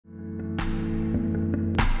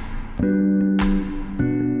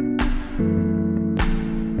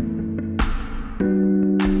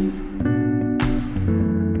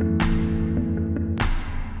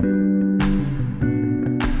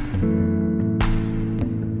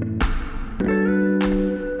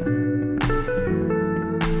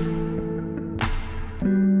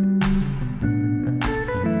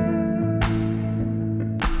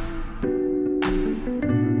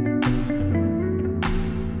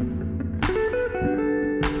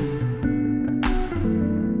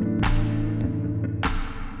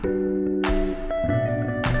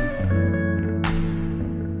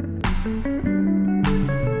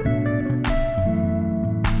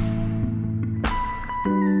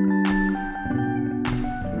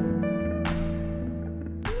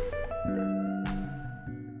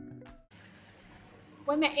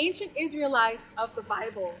When the ancient Israelites of the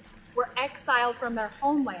Bible were exiled from their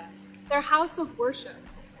homeland, their house of worship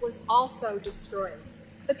was also destroyed.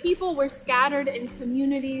 The people were scattered in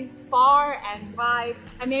communities far and wide,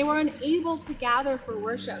 and they were unable to gather for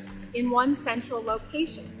worship in one central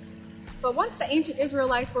location. But once the ancient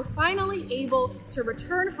Israelites were finally able to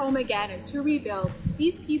return home again and to rebuild,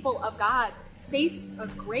 these people of God faced a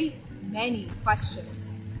great many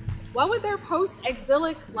questions. What would their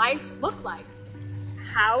post-exilic life look like?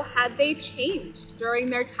 How had they changed during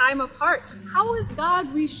their time apart? How was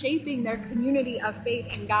God reshaping their community of faith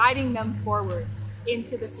and guiding them forward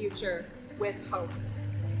into the future with hope?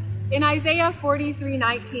 In Isaiah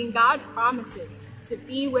 43:19, God promises to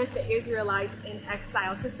be with the Israelites in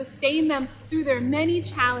exile, to sustain them through their many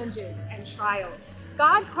challenges and trials.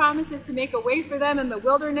 God promises to make a way for them in the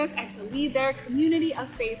wilderness and to lead their community of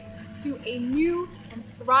faith to a new and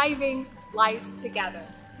thriving life together.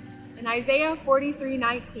 In Isaiah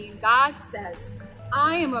 43:19, God says,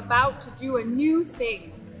 "I am about to do a new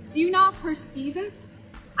thing. Do you not perceive it?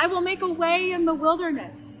 I will make a way in the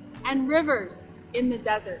wilderness and rivers in the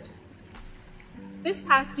desert." This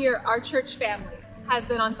past year, our church family has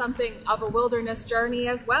been on something of a wilderness journey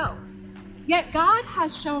as well. Yet God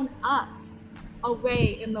has shown us a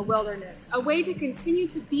way in the wilderness, a way to continue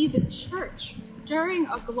to be the church during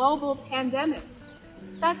a global pandemic.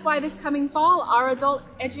 That's why this coming fall, our adult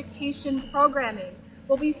education programming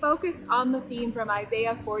will be focused on the theme from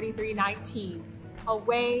Isaiah 43:19, a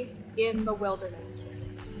way in the wilderness.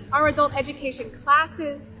 Our adult education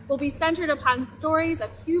classes will be centered upon stories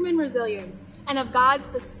of human resilience and of God's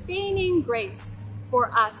sustaining grace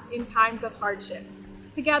for us in times of hardship.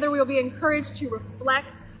 Together, we will be encouraged to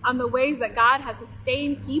reflect on the ways that God has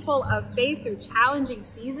sustained people of faith through challenging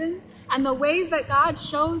seasons and the ways that God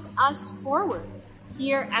shows us forward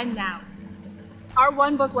here and now. Our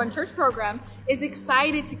One Book, One Church program is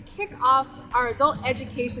excited to kick off our adult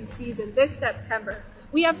education season this September.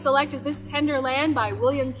 We have selected This Tender Land by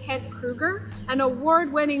William Kent Kruger, an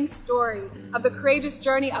award-winning story of the courageous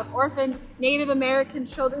journey of orphaned Native American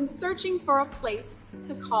children searching for a place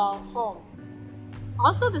to call home.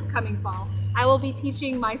 Also this coming fall, I will be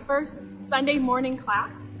teaching my first Sunday morning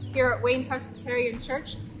class here at Wayne Presbyterian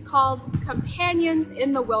Church called Companions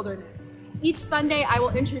in the Wilderness. Each Sunday, I will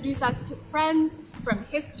introduce us to friends from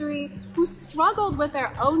history who struggled with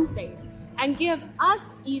their own faith and give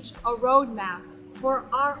us each a roadmap for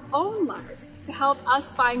our own lives to help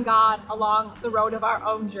us find God along the road of our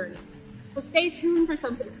own journeys. So stay tuned for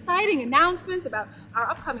some exciting announcements about our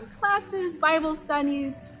upcoming classes, Bible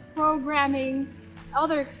studies, programming,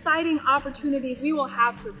 other exciting opportunities we will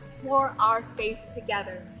have to explore our faith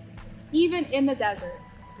together. Even in the desert,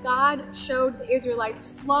 God showed the Israelites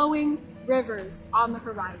flowing rivers on the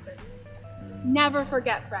horizon. Never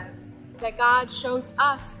forget, friends, that God shows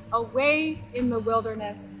us a way in the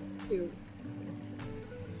wilderness too.